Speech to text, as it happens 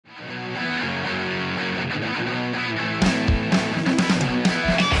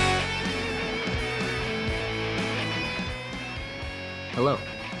Hello,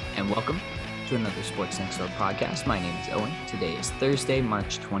 and welcome to another Sports Next Door podcast. My name is Owen. Today is Thursday,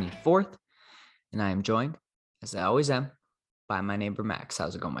 March 24th, and I am joined, as I always am, by my neighbor Max.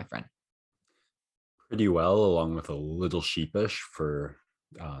 How's it going, my friend? Pretty well, along with a little sheepish for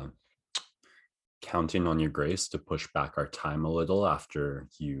counting on your grace to push back our time a little after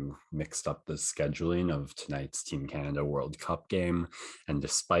you mixed up the scheduling of tonight's Team Canada World Cup game. And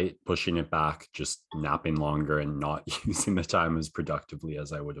despite pushing it back, just napping longer and not using the time as productively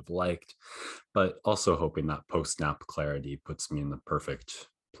as I would have liked, but also hoping that post-nap clarity puts me in the perfect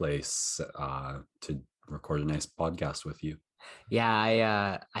place to record a nice podcast with you.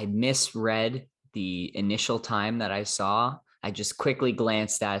 Yeah, I misread the initial time that I saw. I just quickly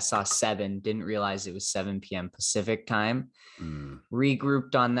glanced at, I saw 7, didn't realize it was 7 p.m. Pacific time.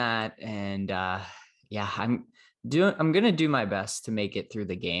 Regrouped on that, and I'm gonna do my best to make it through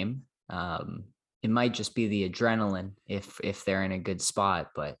the game. It might just be the adrenaline if they're in a good spot,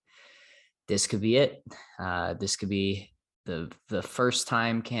 but this could be it. This could be the first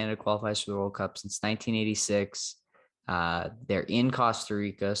time Canada qualifies for the World Cup since 1986. They're in Costa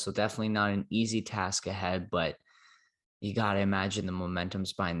Rica, so definitely not an easy task ahead, but you got to imagine the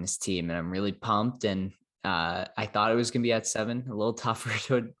momentum's behind this team, and I'm really pumped. And I thought it was going to be at 7, a little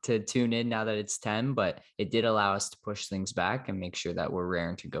tougher to tune in now that it's 10, but it did allow us to push things back and make sure that we're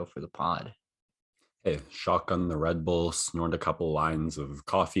raring to go for the pod. Hey, shotgun the Red Bull, snort a couple lines of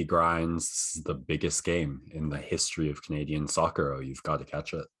coffee grinds. This is the biggest game in the history of Canadian soccer. Oh, you've got to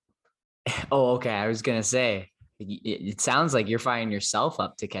catch it. Oh, okay. I was going to say, it sounds like you're firing yourself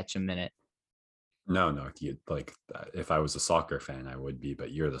up to catch a minute. No, if I was a soccer fan, I would be,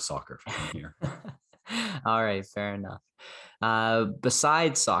 but you're the soccer fan here. All right, fair enough.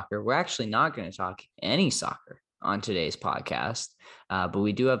 Besides soccer, we're actually not going to talk any soccer on today's podcast, but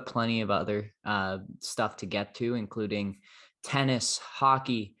we do have plenty of other stuff to get to, including tennis,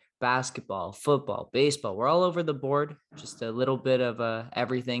 hockey, basketball, football, baseball. We're all over the board, just a little bit of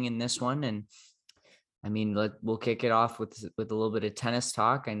everything in this one. And I mean, we'll kick it off with a little bit of tennis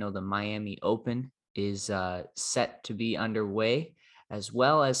talk. I know the Miami Open is set to be underway, as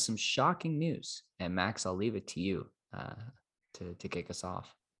well as some shocking news. And Max, I'll leave it to you to kick us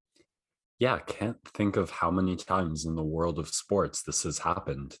off. Yeah, can't think of how many times in the world of sports this has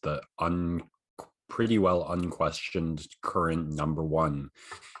happened. The pretty well unquestioned current number one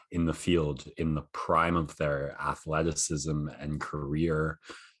in the field, in the prime of their athleticism and career,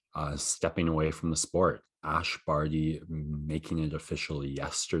 stepping away from the sport. Ash Barty making it official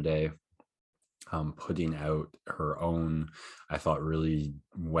yesterday, putting out her own, I thought really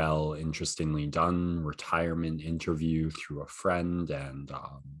well, interestingly done retirement interview through a friend and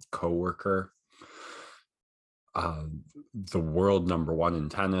co-worker. The world number one in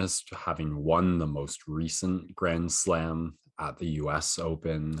tennis, having won the most recent Grand Slam at the US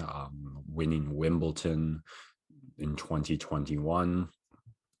Open, winning Wimbledon in 2021,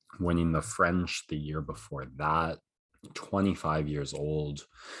 winning the French the year before that, 25 years old.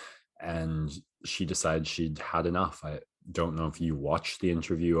 And she decided she'd had enough. I don't know if you watched the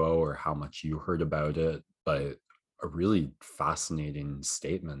interview, or how much you heard about it, but a really fascinating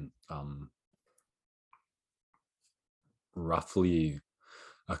statement. Roughly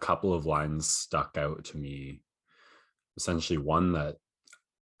a couple of lines stuck out to me. Essentially, one that,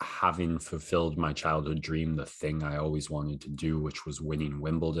 having fulfilled my childhood dream, the thing I always wanted to do, which was winning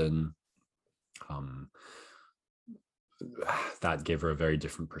Wimbledon, that gave her a very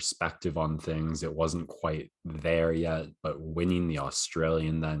different perspective on things. It wasn't quite there yet, but winning the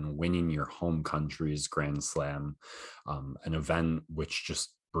Australian, then winning your home country's Grand Slam, an event which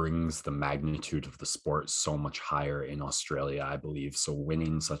just brings the magnitude of the sport so much higher in Australia, I believe. So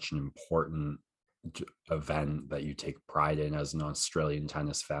winning such an important event that you take pride in as an Australian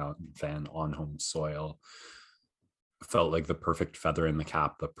tennis fan on home soil felt like the perfect feather in the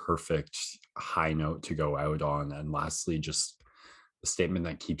cap, the perfect high note to go out on. And lastly, just the statement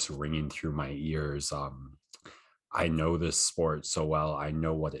that keeps ringing through my ears. I know this sport so well. I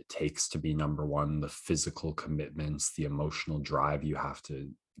know what it takes to be number one, the physical commitments, the emotional drive you have to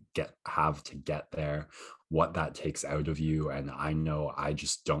get there, what that takes out of you. And I know I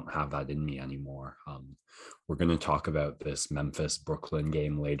just don't have that in me anymore. We're going to talk about this Memphis-Brooklyn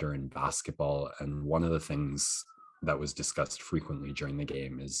game later in basketball. And one of the things that was discussed frequently during the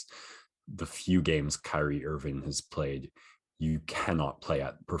game is the few games Kyrie Irving has played, you cannot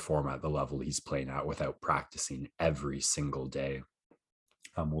perform at the level he's playing at without practicing every single day.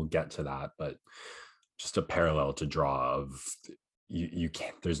 We'll get to that, but just a parallel to draw of, you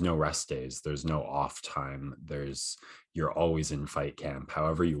can't, there's no rest days, there's no off time, you're always in fight camp,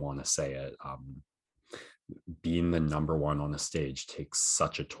 however you want to say it. Being the number one on a stage takes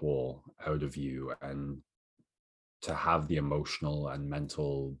such a toll out of you, and to have the emotional and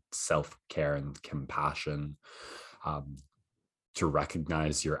mental self-care and compassion, um, to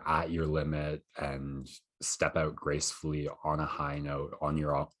recognize you're at your limit and step out gracefully on a high note on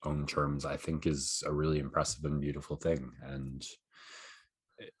your own terms, I think is a really impressive and beautiful thing. And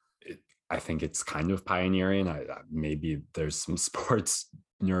it, I think it's kind of pioneering. Maybe there's some sports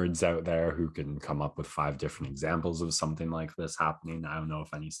nerds out there who can come up with 5 different examples of something like this happening. I don't know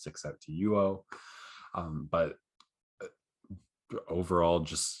if any sticks out to you, but overall,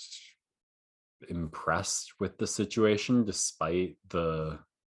 just impressed with the situation despite the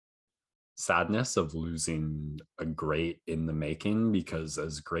sadness of losing a great in the making, because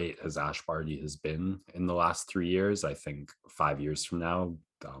as great as Ash Barty has been in the last 3 years, I think 5 years from now,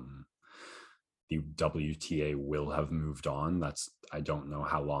 the WTA will have moved on. I don't know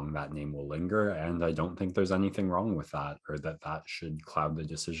how long that name will linger, and I don't think there's anything wrong with that, or that should cloud the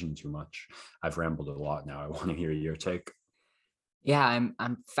decision too much. I've rambled a lot now. I want to hear your take. Yeah,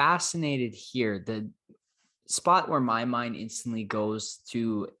 I'm fascinated here. The spot where my mind instantly goes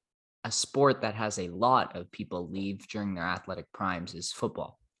to a sport that has a lot of people leave during their athletic primes is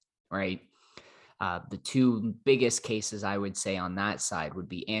football, right? The two biggest cases I would say on that side would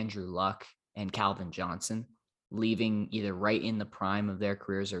be Andrew Luck and Calvin Johnson, leaving either right in the prime of their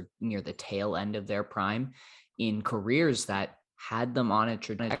careers or near the tail end of their prime in careers that had them on a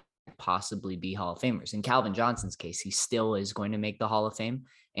trajectory possibly be Hall of Famers. In Calvin Johnson's case, he still is going to make the Hall of Fame.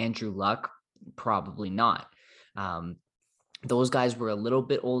 Andrew Luck, probably not. Um, those guys were a little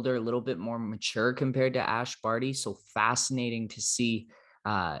bit older, a little bit more mature compared to Ash Barty. So fascinating to see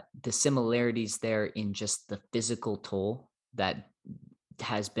the similarities there in just the physical toll that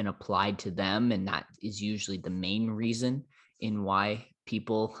has been applied to them. And that is usually the main reason in why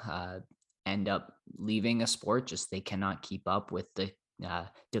people end up leaving a sport. Just they cannot keep up with the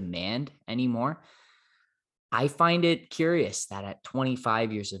demand anymore. I find it curious that at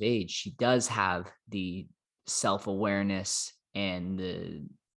 25 years of age, she does have the self-awareness and the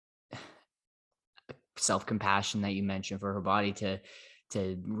self-compassion that you mentioned for her body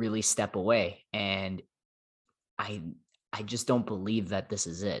to really step away. And I I just don't believe that this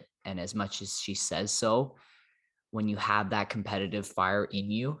is it. And as much as she says so, when you have that competitive fire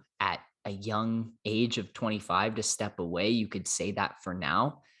in you at a young age of 25 to step away, you could say that for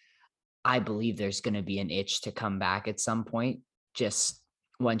now. I believe there's going to be an itch to come back at some point. Just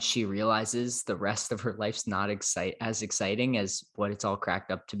once she realizes the rest of her life's not as exciting as what it's all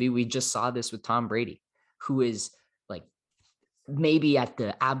cracked up to be. We just saw this with Tom Brady, who is like maybe at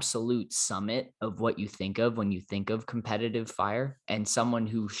the absolute summit of what you think of when you think of competitive fire, and someone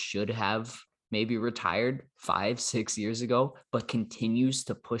who should have maybe retired 5, 6 years ago, but continues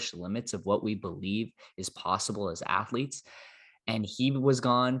to push limits of what we believe is possible as athletes. And he was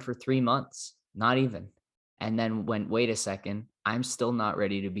gone for 3 months, not even. And then went, wait a second, I'm still not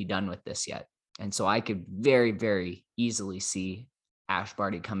ready to be done with this yet. And so I could very, very easily see Ash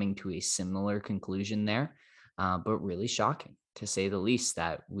Barty coming to a similar conclusion there, but really shocking to say the least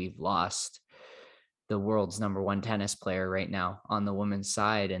that we've lost the world's number one tennis player right now on the women's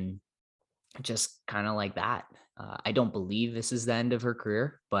side. And just kind of like that. I don't believe this is the end of her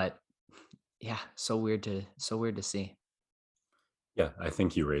career, but yeah, so weird to see. Yeah, I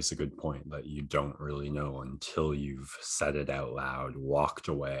think you raise a good point that you don't really know until you've said it out loud, walked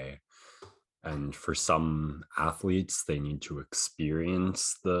away. And for some athletes, they need to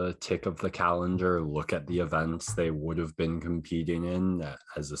experience the tick of the calendar, look at the events they would have been competing in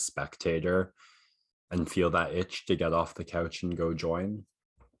as a spectator, and feel that itch to get off the couch and go join.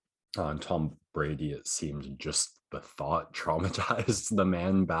 Tom Brady, it seemed just the thought traumatized the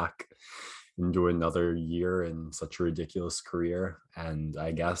man back into another year in such a ridiculous career. And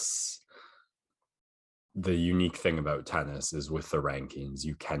I guess the unique thing about tennis is with the rankings,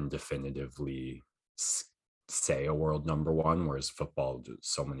 you can definitively say a world number one, whereas football,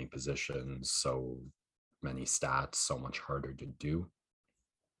 so many positions, so many stats, so much harder to do.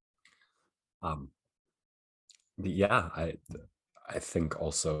 Um, yeah, I think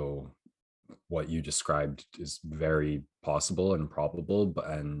also what you described is very possible and probable,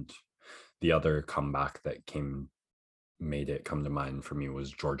 and the other comeback that made it come to mind for me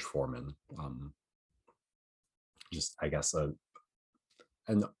was George Foreman. Just I guess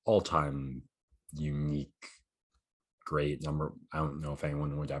an all-time unique great number. I don't know if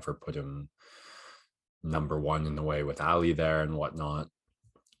anyone would ever put him number one in the way with Ali there and whatnot,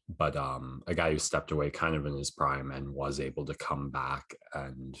 but a guy who stepped away kind of in his prime and was able to come back,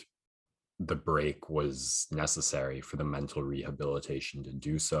 and the break was necessary for the mental rehabilitation to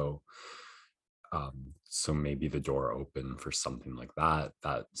do so. So maybe the door open for something like that.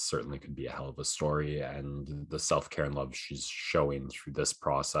 That certainly could be a hell of a story. And the self care and love she's showing through this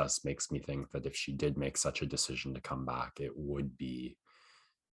process makes me think that if she did make such a decision to come back, it would be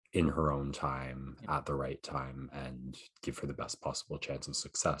in her own time at the right time and give her the best possible chance of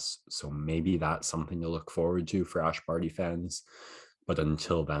success. So maybe that's something to look forward to for Ash Barty fans. But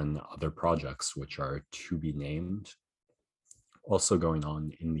until then, other projects which are to be named. Also going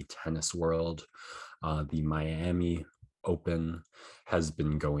on in the tennis world, the Miami Open has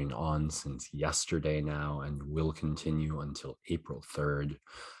been going on since yesterday now and will continue until April 3rd.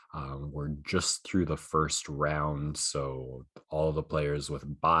 We're just through the first round, so all the players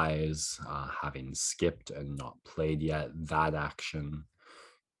with buys having skipped and not played yet. That action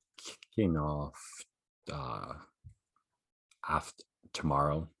kicking off uh, after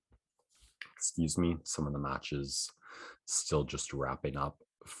tomorrow. Excuse me. Some of the matches still just wrapping up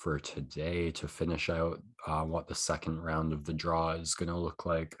for today to finish out what the second round of the draw is going to look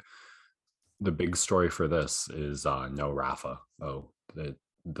like. The big story for this is no Rafa. Oh,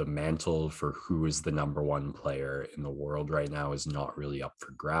 the mantle for who is the number one player in the world right now is not really up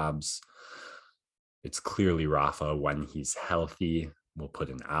for grabs. It's clearly Rafa when he's healthy. We'll put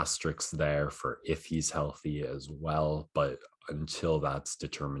an asterisk there for if he's healthy as well. But until that's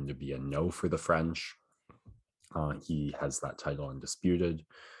determined to be a no for the French, he has that title undisputed.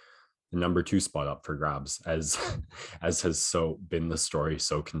 The number two spot up for grabs, as as has so been the story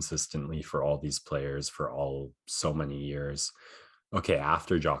so consistently for all these players for so many years. Okay,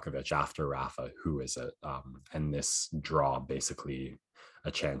 after Djokovic, after Rafa, who is it? And this draw basically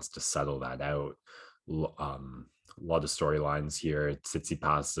a chance to settle that out. A lot of storylines here.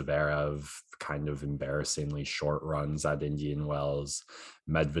 Tsitsipas, Zverev, kind of embarrassingly short runs at Indian Wells.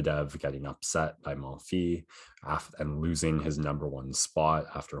 Medvedev getting upset by Monfils and losing his number one spot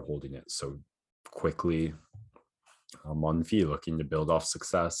after holding it so quickly. Monfils looking to build off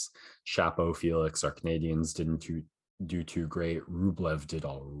success. Chapeau, Felix, our Canadians didn't do too great. Rublev did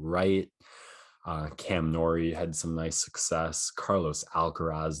all right. Cam Norrie had some nice success. Carlos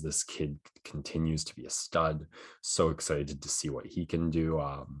Alcaraz, this kid continues to be a stud. So excited to see what he can do.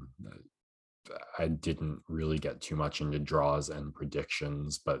 I didn't really get too much into draws and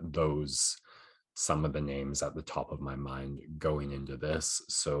predictions, but those some of the names at the top of my mind going into this.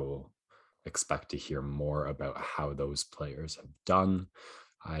 So expect to hear more about how those players have done.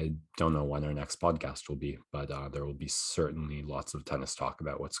 I don't know when our next podcast will be, but there will be certainly lots of tennis talk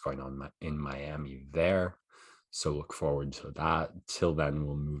about what's going on in Miami there. So look forward to that. Till then,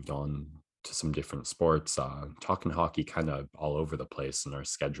 we'll move on to some different sports. Talking hockey kind of all over the place in our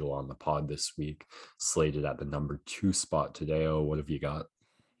schedule on the pod this week. Slated at the number 2 spot today. Oh, what have you got?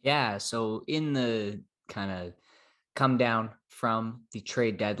 Yeah, so in the kind of come down from the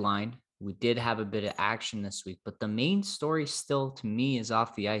trade deadline, we did have a bit of action this week, but the main story still to me is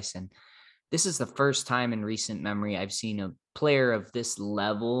off the ice. And this is the first time in recent memory I've seen a player of this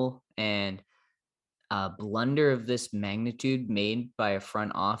level and a blunder of this magnitude made by a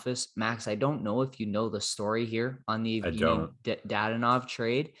front office. Max, I don't know if you know the story here on the I Evgeny don't. Dadonov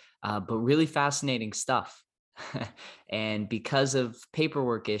trade, but really fascinating stuff. And because of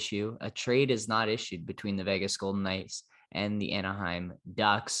paperwork issue, a trade is not issued between the Vegas Golden Knights and the Anaheim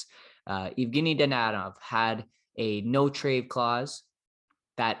Ducks. Evgeny Dadonov had a no trade clause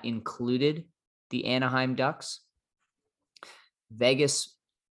that included the Anaheim Ducks. Vegas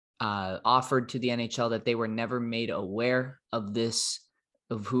offered to the NHL that they were never made aware of this,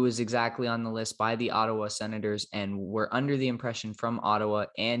 of who is exactly on the list by the Ottawa Senators, and were under the impression from Ottawa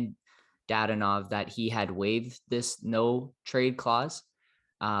and Dadonov that he had waived this no trade clause.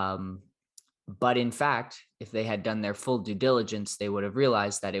 But in fact, if they had done their full due diligence, they would have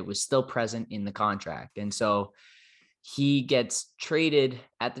realized that it was still present in the contract. And so he gets traded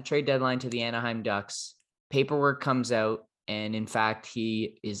at the trade deadline to the Anaheim Ducks. Paperwork comes out, and in fact,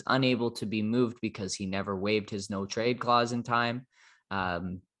 he is unable to be moved because he never waived his no trade clause in time.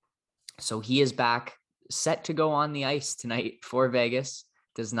 So he is back, set to go on the ice tonight for Vegas,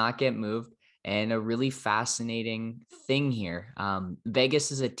 does not get moved. And a really fascinating thing here.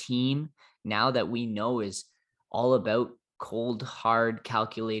 Vegas is a team now that we know is all about cold, hard,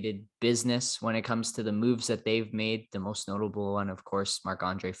 calculated business when it comes to the moves that they've made. The most notable one, of course,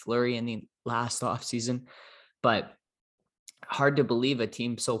 Marc-Andre Fleury in the last offseason. But hard to believe a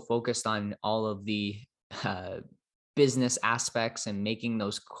team so focused on all of the business aspects and making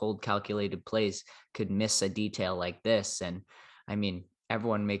those cold, calculated plays could miss a detail like this. And I mean,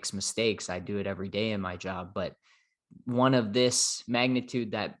 everyone makes mistakes. I do it every day in my job, but one of this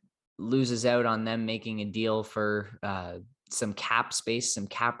magnitude that loses out on them making a deal for some cap space, some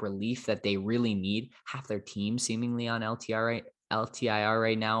cap relief that they really need. Half their team seemingly on LTIR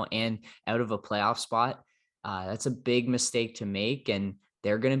right now and out of a playoff spot. That's a big mistake to make, and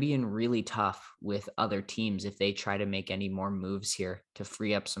they're going to be in really tough with other teams if they try to make any more moves here to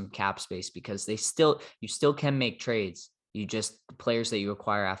free up some cap space, because you still can make trades. You just, the players that you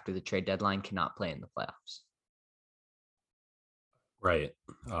acquire after the trade deadline cannot play in the playoffs. Right.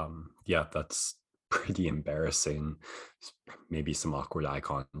 Yeah, that's pretty embarrassing. Maybe some awkward eye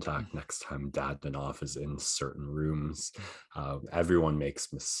contact next time Dadonov is in certain rooms. Everyone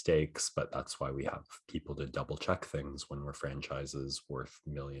makes mistakes, but that's why we have people to double check things when we're franchises worth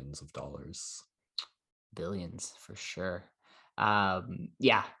millions of dollars. Billions for sure.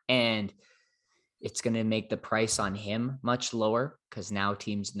 Yeah, and it's going to make the price on him much lower because now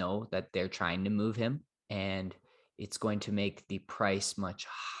teams know that they're trying to move him, and it's going to make the price much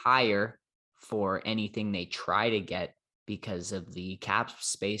higher for anything they try to get because of the cap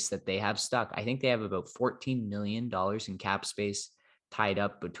space that they have stuck. I think they have about $14 million in cap space tied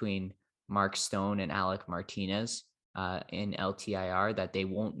up between Mark Stone and Alec Martinez in LTIR that they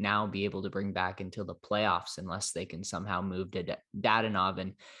won't now be able to bring back until the playoffs unless they can somehow move to Dadonov.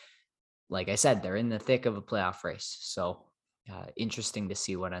 And like I said, they're in the thick of a playoff race. So interesting to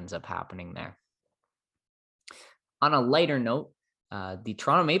see what ends up happening there. On a lighter note, the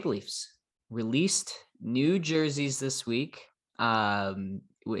Toronto Maple Leafs released new jerseys this week in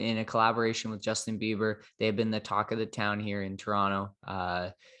a collaboration with Justin Bieber. They have been the talk of the town here in Toronto.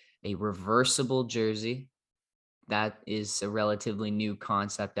 A reversible jersey. That is a relatively new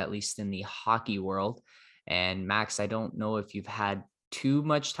concept, at least in the hockey world. And Max, I don't know if you've had too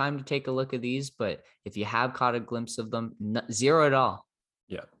much time to take a look at these, but if you have caught a glimpse of them, zero at all.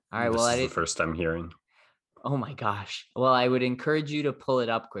 Yeah. All right. This is the first I'm hearing. Oh my gosh. Well, I would encourage you to pull it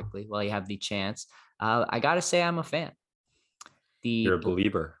up quickly while you have the chance. I got to say, I'm a fan. You're a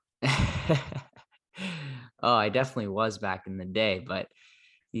believer. Oh, I definitely was back in the day, but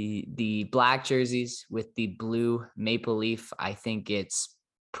the black jerseys with the blue maple leaf, I think it's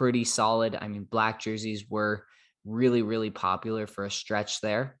pretty solid. I mean, black jerseys were really, really popular for a stretch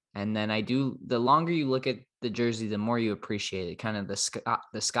there. And then the longer you look at the jersey, the more you appreciate it, kind of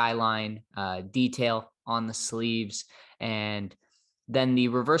the skyline detail on the sleeves. And then the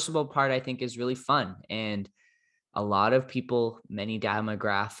reversible part, I think, is really fun. And a lot of people, many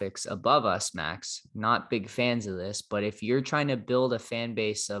demographics above us, Max, not big fans of this, but if you're trying to build a fan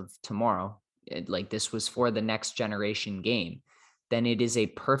base of tomorrow, like this was for the next generation game, then it is a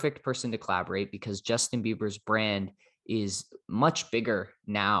perfect person to collaborate because Justin Bieber's brand is much bigger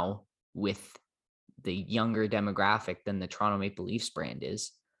now with the younger demographic than the Toronto Maple Leafs brand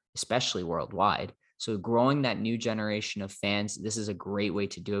is, especially worldwide. So growing that new generation of fans, this is a great way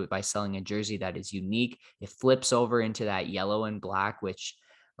to do it by selling a jersey that is unique. It flips over into that yellow and black, which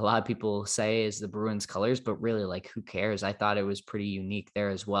a lot of people say is the Bruins colors, but really, like, who cares? I thought it was pretty unique there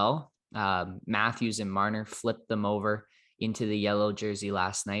as well. Matthews and Marner flipped them over into the yellow jersey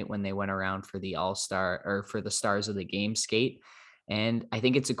last night when they went around for the All-Star or for the Stars of the Game skate. And I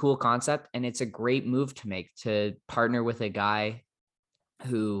think it's a cool concept, and it's a great move to make, to partner with a guy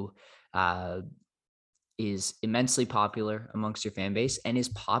who is immensely popular amongst your fan base and is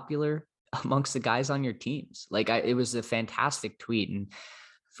popular amongst the guys on your teams. Like, it was a fantastic tweet, and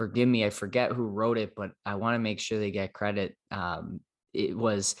forgive me, I forget who wrote it, but I want to make sure they get credit. It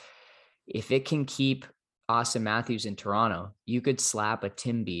was, if it can keep Austin Matthews in Toronto, you could slap a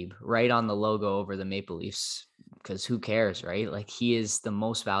Tim Beeb right on the logo over the Maple Leafs, because who cares, right? Like, he is the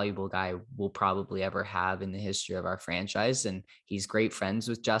most valuable guy we'll probably ever have in the history of our franchise. And he's great friends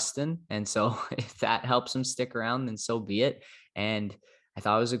with Justin. And so if that helps him stick around, then so be it. And I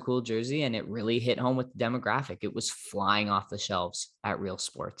thought it was a cool jersey, and it really hit home with the demographic. It was flying off the shelves at Real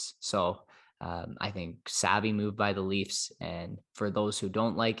Sports. So I think savvy move by the Leafs. And for those who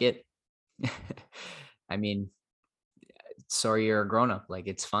don't like it, I mean, sorry, you're a grown up. Like,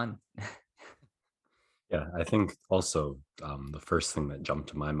 it's fun. Yeah, I think also the first thing that jumped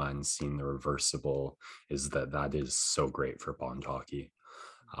to my mind seeing the reversible is that is so great for bond hockey.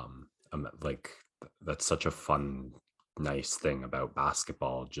 Like, that's such a fun, nice thing about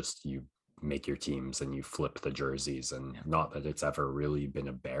basketball. Just you make your teams and you flip the jerseys, and not that it's ever really been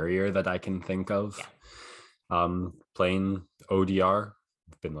a barrier that I can think of. Playing ODR,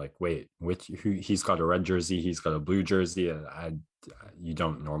 I've been like, wait, he's got a red jersey, he's got a blue jersey. You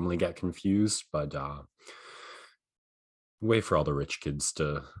don't normally get confused, but way for all the rich kids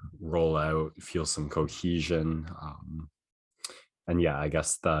to roll out, feel some cohesion. And yeah, I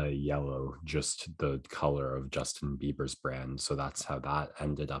guess the yellow, just the color of Justin Bieber's brand. So that's how that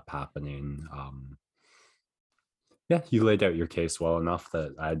ended up happening. Yeah, you laid out your case well enough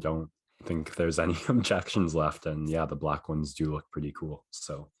that I don't think there's any objections left. And yeah, the black ones do look pretty cool.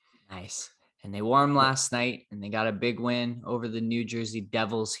 So Nice. And they won yeah, last night and they got a big win over the New Jersey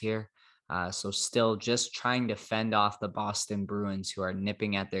Devils here. So still just trying to fend off the Boston Bruins who are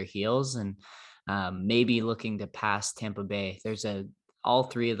nipping at their heels and maybe looking to pass Tampa Bay. There's all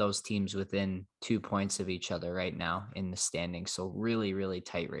three of those teams within 2 points of each other right now in the standings. So really, really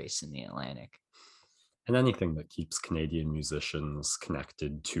tight race in the Atlantic. and anything that keeps Canadian musicians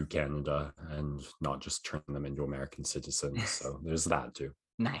connected to Canada and not just turn them into American citizens. So there's that too.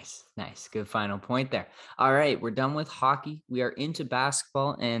 Nice, nice. Good final point there. All right, we're done with hockey. We are into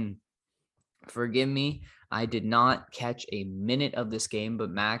basketball. And forgive me, I did not catch a minute of this game,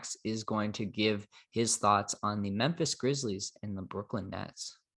 but Max is going to give his thoughts on the Memphis Grizzlies and the Brooklyn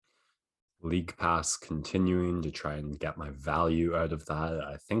Nets. League Pass continuing to try and get my value out of that.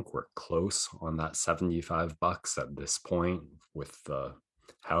 I think we're close on that $75 at this point with the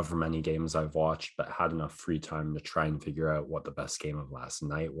however many games I've watched, but had enough free time to try and figure out what the best game of last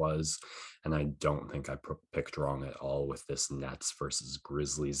night was. And I don't think I picked wrong at all with this Nets versus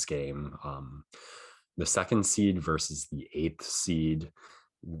Grizzlies game. The second seed versus the eighth seed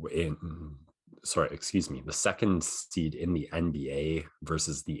in sorry, excuse me, the second seed in the NBA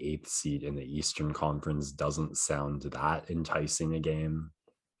versus the eighth seed in the Eastern Conference doesn't sound that enticing a game.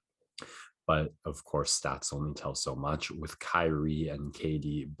 But of course, stats only tell so much. With Kyrie and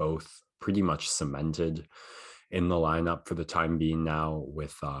KD both pretty much cemented in the lineup for the time being now,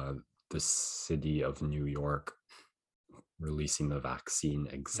 with the city of New York releasing the vaccine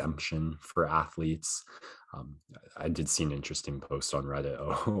exemption for athletes. I did see an interesting post on Reddit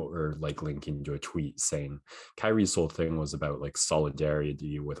or like linking to a tweet saying Kyrie's whole thing was about like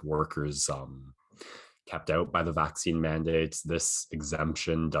solidarity with workers kept out by the vaccine mandates. This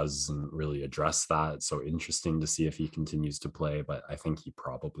exemption doesn't really address that. So interesting to see if he continues to play, but I think he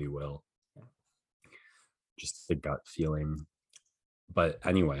probably will. Just the gut feeling. But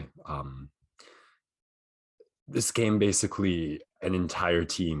anyway, this game basically an entire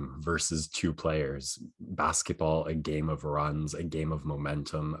team versus two players. Basketball, a game of runs, a game of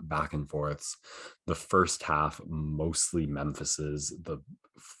momentum, back and forths. The first half, mostly Memphis's. The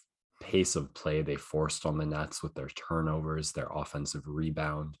pace of play they forced on the Nets with their turnovers, their offensive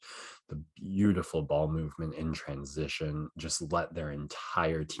rebound, the beautiful ball movement in transition, just let their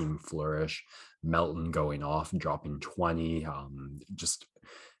entire team flourish. Melton going off, dropping 20, just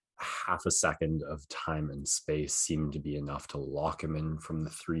half a second of time and space seemed to be enough to lock him in from the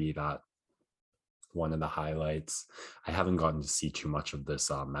three. That one of the highlights. I haven't gotten to see too much of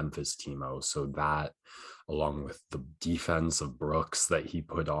this Memphis Timo, so that along with the defense of Brooks that he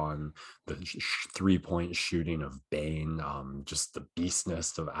put on, the 3-point shooting of Bain, just the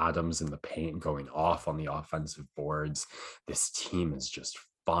beastness of Adams in the paint going off on the offensive boards. This team is just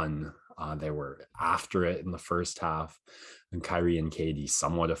fun. They were after it in the first half, and Kyrie and KD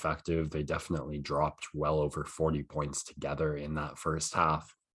somewhat effective. They definitely dropped well over 40 points together in that first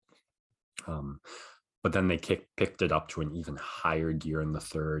half. But then they picked it up to an even higher gear in the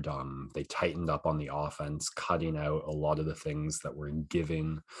third. They tightened up on the offense, cutting out a lot of the things that were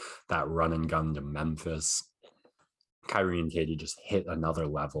giving that run and gun to Memphis. Kyrie and KD just hit another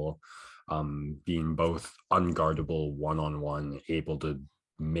level, being both unguardable one-on-one, able to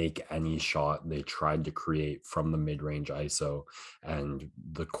make any shot they tried to create from the mid-range ISO, and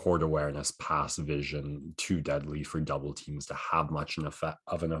the court awareness, pass vision, too deadly for double teams to have much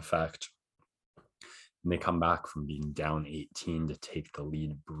of an effect. And they come back from being down 18 to take the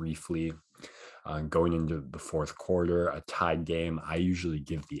lead briefly. Going into the fourth quarter, a tied game, I usually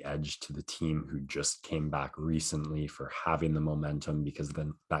give the edge to the team who just came back recently for having the momentum, because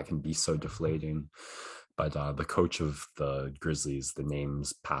then that can be so deflating. But the coach of the Grizzlies, the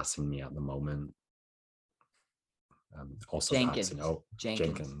name's passing me at the moment. Also Jenkins. passing. Oh,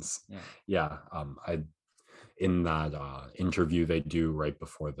 Jenkins. Jenkins. Yeah. I in that interview they do right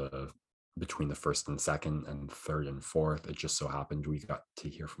before between the first and second and third and fourth, it just so happened we got to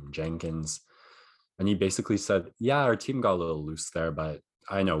hear from Jenkins, and he basically said, yeah, our team got a little loose there, but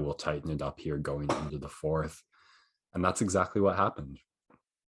I know we'll tighten it up here going into the fourth. And that's exactly what happened.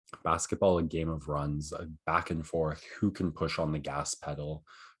 Basketball, a game of runs, a back and forth, who can push on the gas pedal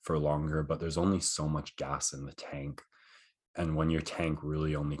for longer, but there's only so much gas in the tank. And when your tank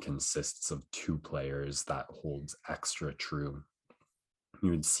really only consists of two players, that holds extra true. You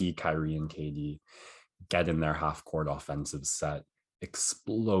would see Kyrie and KD get in their half court offensive set,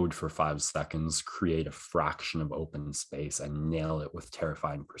 explode for 5 seconds, create a fraction of open space, and nail it with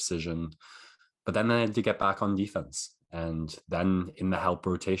terrifying precision. But then they had to get back on defense. And then in the help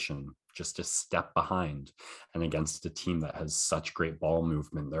rotation, just a step behind. And against a team that has such great ball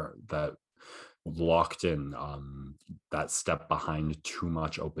movement there, that locked in, that step behind, too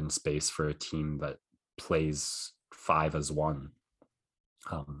much open space for a team that plays 5 as 1.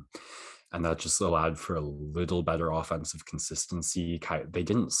 Um, and that just allowed for a little better offensive consistency. They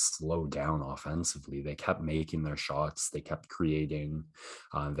didn't slow down offensively. They kept making their shots. They kept creating.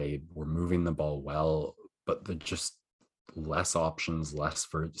 They were moving the ball well, but the just less options, less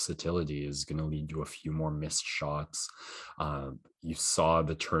versatility is going to lead to a few more missed shots. You saw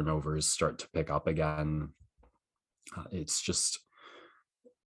the turnovers start to pick up again. It's just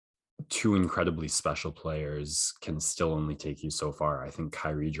two incredibly special players can still only take you so far. I think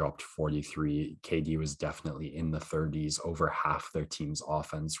Kyrie dropped 43. KD was definitely in the 30s, over half their team's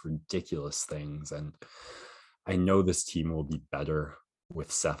offense, ridiculous things. And I know this team will be better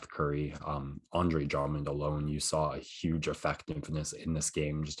with Seth Curry. Andre Drummond alone, you saw a huge effectiveness in this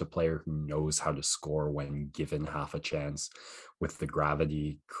game, just a player who knows how to score when given half a chance. With the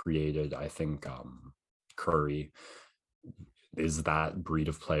gravity created, I think Curry is that breed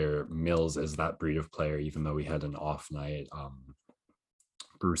of player. Mills is that breed of player, even though he had an off night.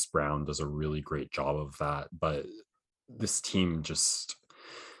 Bruce Brown does a really great job of that. But this team just,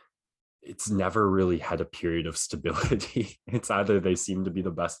 it's never really had a period of stability. It's either they seem to be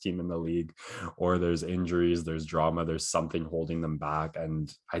the best team in the league, or there's injuries, there's drama, there's something holding them back. And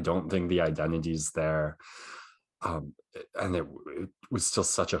I don't think the identity's there. And it was still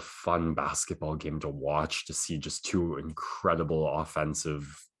such a fun basketball game to watch, to see just two incredible offensive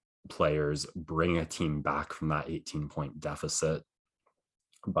players bring a team back from that 18-point deficit.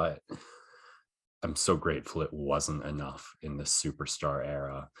 But I'm so grateful it wasn't enough in the superstar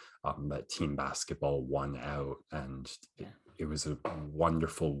era. That team basketball won out, and it was a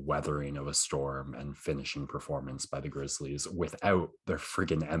wonderful weathering of a storm and finishing performance by the Grizzlies without their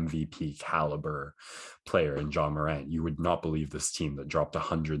friggin' MVP caliber player in Ja Morant. You would not believe this team that dropped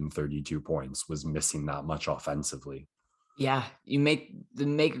 132 points was missing that much offensively. Yeah, you make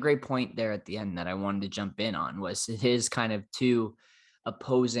a great point there at the end that I wanted to jump in on. Was it is kind of two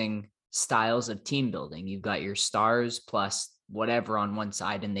opposing styles of team building. You've got your stars plus whatever on one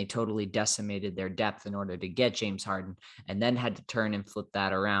side, and they totally decimated their depth in order to get James Harden, and then had to turn and flip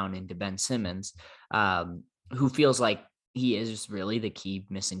that around into Ben Simmons, who feels like he is really the key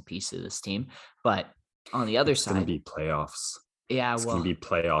missing piece of this team. But on the other It's going to side, be playoffs. yeah, It's going to well, be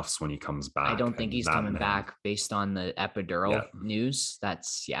playoffs when he comes I back. don't think And he's that coming man, back based on the epidural yeah, news.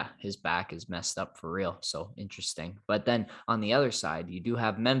 That's, yeah, his back is messed up for real. So interesting. But then on the other side, you do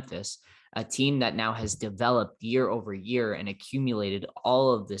have Memphis, a team that now has developed year over year and accumulated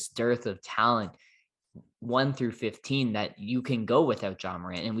all of this dearth of talent, 1 through 15, that you can go without Ja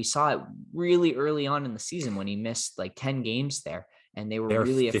Morant. And we saw it really early on in the season when he missed like 10 games there, and they were they're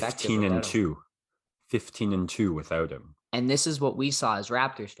really effective 15 and without him. 2, 15 and 2 without him. And this is what we saw as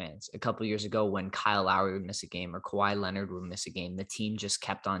Raptors fans a couple of years ago when Kyle Lowry would miss a game or Kawhi Leonard would miss a game. The team just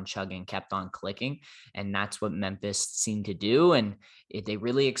kept on chugging, kept on clicking. And that's what Memphis seemed to do. And they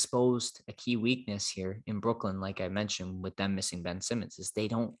really exposed a key weakness here in Brooklyn, like I mentioned, with them missing Ben Simmons, is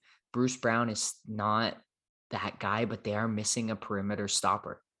Bruce Brown is not that guy, but they are missing a perimeter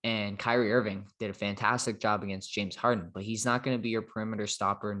stopper. And Kyrie Irving did a fantastic job against James Harden, but he's not going to be your perimeter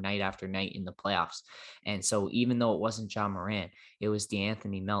stopper night after night in the playoffs. And so even though it wasn't Ja Morant, it was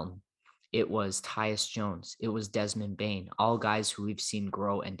DeAnthony Melton, it was Tyus Jones, it was Desmond Bane, all guys who we've seen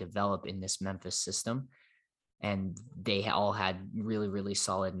grow and develop in this Memphis system. And they all had really, really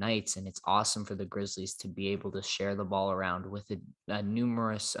solid nights. And it's awesome for the Grizzlies to be able to share the ball around with a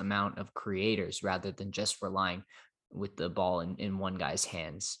numerous amount of creators rather than just relying with the ball in one guy's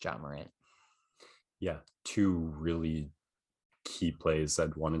hands, Ja Morant. Yeah, two really key plays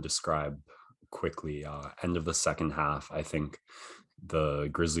I'd want to describe quickly. End of the second half, I think the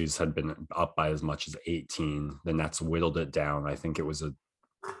Grizzlies had been up by as much as 18. The Nets whittled it down. I think it was a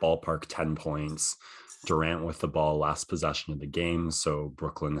ballpark 10 points. Durant with the ball last possession of the game, so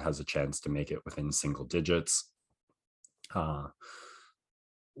Brooklyn has a chance to make it within single digits.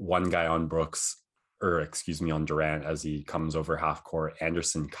 One guy on on Durant as he comes over half court.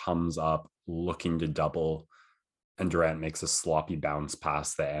 Anderson comes up looking to double, and Durant makes a sloppy bounce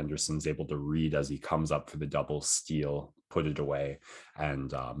pass that Anderson's able to read as he comes up for the double steal, put it away,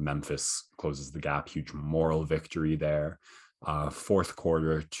 and Memphis closes the gap. Huge moral victory there. Fourth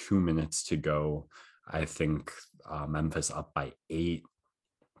quarter, 2 minutes to go. I think Memphis up by 8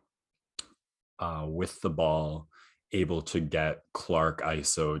 with the ball able to get Clark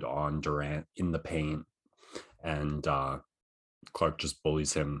ISO'd on Durant in the paint, and Clark just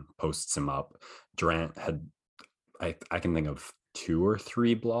bullies him, posts him up. Durant had, I can think of 2 or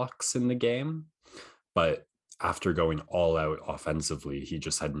 3 blocks in the game, but after going all out offensively, he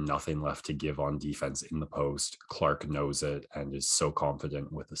just had nothing left to give on defense in the post. Clark knows it and is so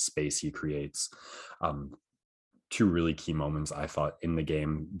confident with the space he creates. Um, 2 really key moments I thought in the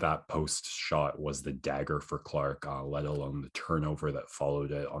game. That post shot was the dagger for Clark, let alone the turnover that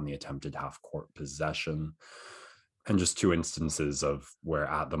followed it on the attempted half court possession. And just 2 instances of where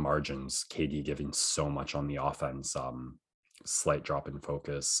at the margins, KD giving so much on the offense, slight drop in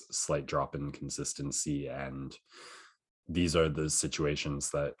focus, slight drop in consistency. And these are the situations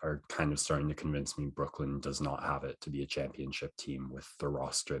that are kind of starting to convince me Brooklyn does not have it to be a championship team with the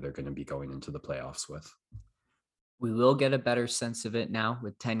roster they're going to be going into the playoffs with. We will get a better sense of it now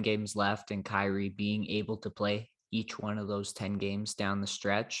with 10 games left and Kyrie being able to play each one of those 10 games down the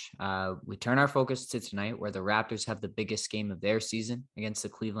stretch. We turn our focus to tonight, where the Raptors have the biggest game of their season against the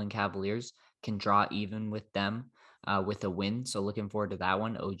Cleveland Cavaliers, can draw even with them with a win. So looking forward to that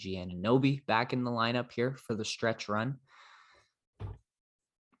one. OG Anunoby back in the lineup here for the stretch run.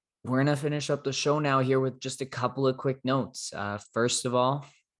 We're going to finish up the show now here with just a couple of quick notes. First of all,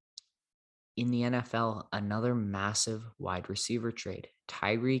 in the NFL, another massive wide receiver trade.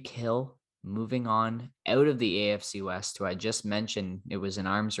 Tyreek Hill moving on out of the AFC West, who I just mentioned it was an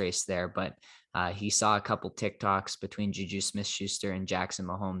arms race there, but he saw a couple TikToks between Juju Smith-Schuster and Jackson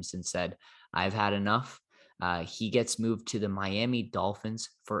Mahomes and said, I've had enough. He gets moved to the Miami Dolphins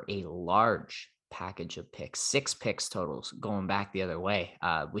for a large package of picks, 6 picks totals going back the other way,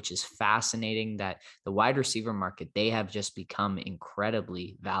 which is fascinating that the wide receiver market, they have just become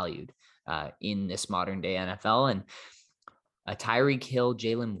incredibly valued in this modern day NFL. And a Tyreek Hill,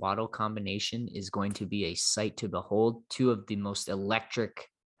 Jalen Waddle combination is going to be a sight to behold. 2 of the most electric,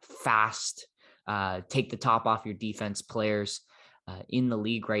 fast, take the top off your defense players in the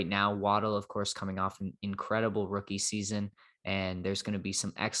league right now. Waddle, of course, coming off an incredible rookie season. And there's going to be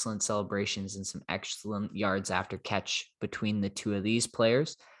some excellent celebrations and some excellent yards after catch between the 2 of these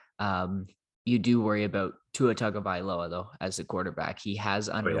players. You do worry about Tua Tagovailoa, though, as a quarterback. He has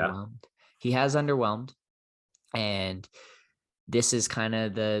underwhelmed. Yeah. He has underwhelmed. And this is kind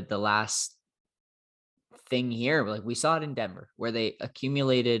of the last thing here. Like we saw it in Denver, where they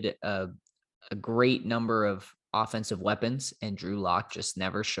accumulated a great number of offensive weapons, and Drew Lock just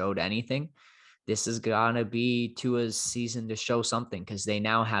never showed anything. This is gonna be Tua's season to show something, because they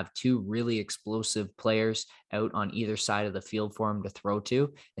now have 2 really explosive players out on either side of the field for him to throw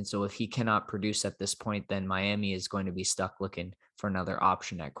to. And so if he cannot produce at this point, then Miami is going to be stuck looking for another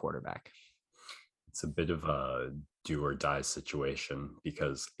option at quarterback. It's a bit of a do or die situation,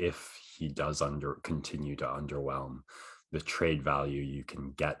 because if he does continue to underwhelm, the trade value you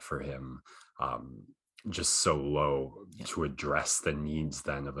can get for him just so low to address the needs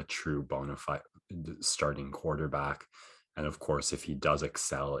then of a true bona fide starting quarterback. And of course, if he does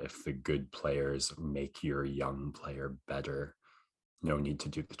excel, if the good players make your young player better, no need to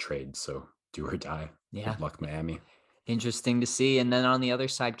do the trade. So do or die. Yeah. Good luck, Miami. Interesting to see. And then on the other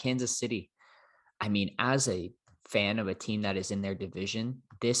side, Kansas City. I mean, as a fan of a team that is in their division,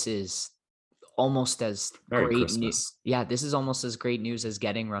 this is almost as Merry great Christmas. Yeah, this is almost as great news as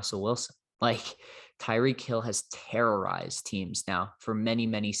getting Russell Wilson. Like, Tyreek Hill has terrorized teams now for many,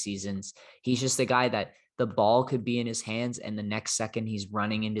 many seasons. He's just a guy that the ball could be in his hands and the next second he's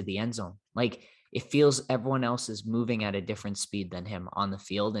running into the end zone. Like, it feels everyone else is moving at a different speed than him on the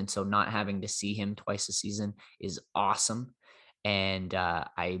field. And so not having to see him twice a season is awesome. And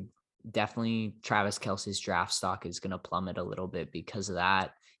I definitely, Travis Kelce's draft stock is going to plummet a little bit because of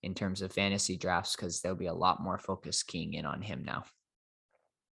that in terms of fantasy drafts, because there'll be a lot more focus keying in on him now.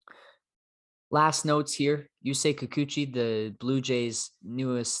 Last notes here. Yusei Kikuchi, the Blue Jays'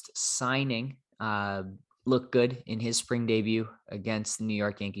 newest signing, looked good in his spring debut against the New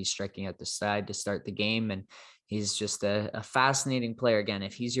York Yankees, striking out the side to start the game. And he's just a fascinating player. Again,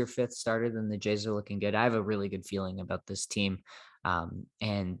 if he's your 5th starter, then the Jays are looking good. I have a really good feeling about this team.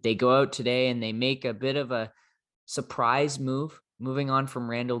 And they go out today and they make a bit of a surprise move, moving on from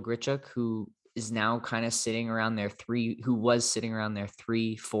Randall Grichuk, who is now kind of sitting around their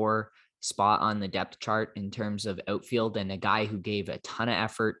 3-4 spot on the depth chart in terms of outfield, and a guy who gave a ton of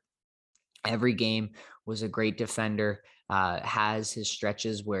effort every game, was a great defender, has his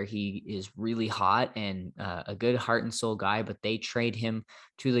stretches where he is really hot, and a good heart and soul guy. But they trade him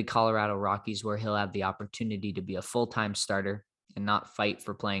to the Colorado Rockies, where he'll have the opportunity to be a full-time starter and not fight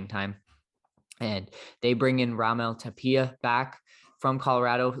for playing time. And they bring in Ramel Tapia back from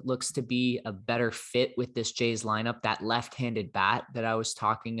Colorado, looks to be a better fit with this Jays lineup. That left-handed bat that I was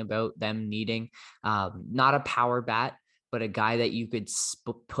talking about them needing, not a power bat, but a guy that you could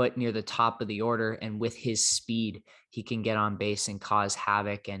put near the top of the order. And with his speed, he can get on base and cause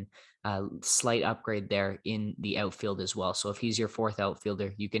havoc, and slight upgrade there in the outfield as well. So if he's your fourth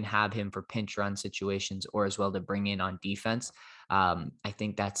outfielder, you can have him for pinch run situations or as well to bring in on defense. I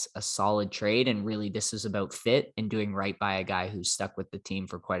think that's a solid trade. And really, this is about fit and doing right by a guy who's stuck with the team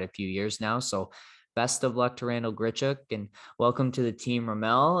for quite a few years now. So best of luck to Randall Grichuk, and welcome to the team,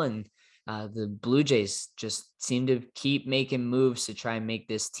 Ramel. And the Blue Jays just seem to keep making moves to try and make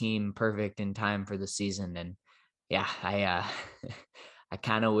this team perfect in time for the season. And yeah, I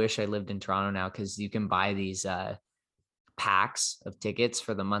kind of wish I lived in Toronto now, because you can buy these packs of tickets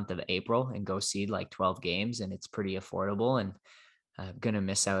for the month of April and go see like 12 games, and it's pretty affordable. And I'm going to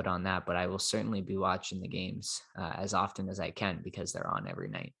miss out on that, but I will certainly be watching the games as often as I can, because they're on every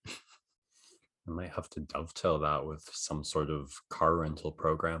night. I might have to dovetail that with some sort of car rental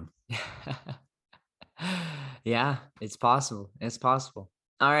program. Yeah, it's possible. It's possible.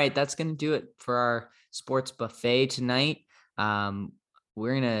 All right, that's going to do it for our sports buffet tonight.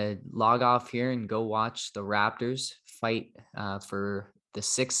 We're going to log off here and go watch the Raptors fight for the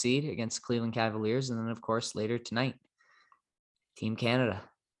 6th seed against Cleveland Cavaliers. And then, of course, later tonight, Team Canada.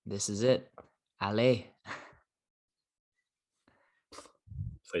 This is it. Allez.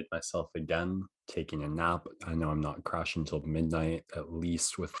 Played myself again, taking a nap. I know I'm not crashing until midnight, at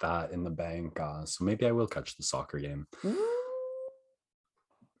least with that in the bank. So maybe I will catch the soccer game.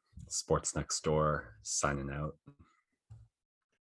 Sports Next Door, signing out.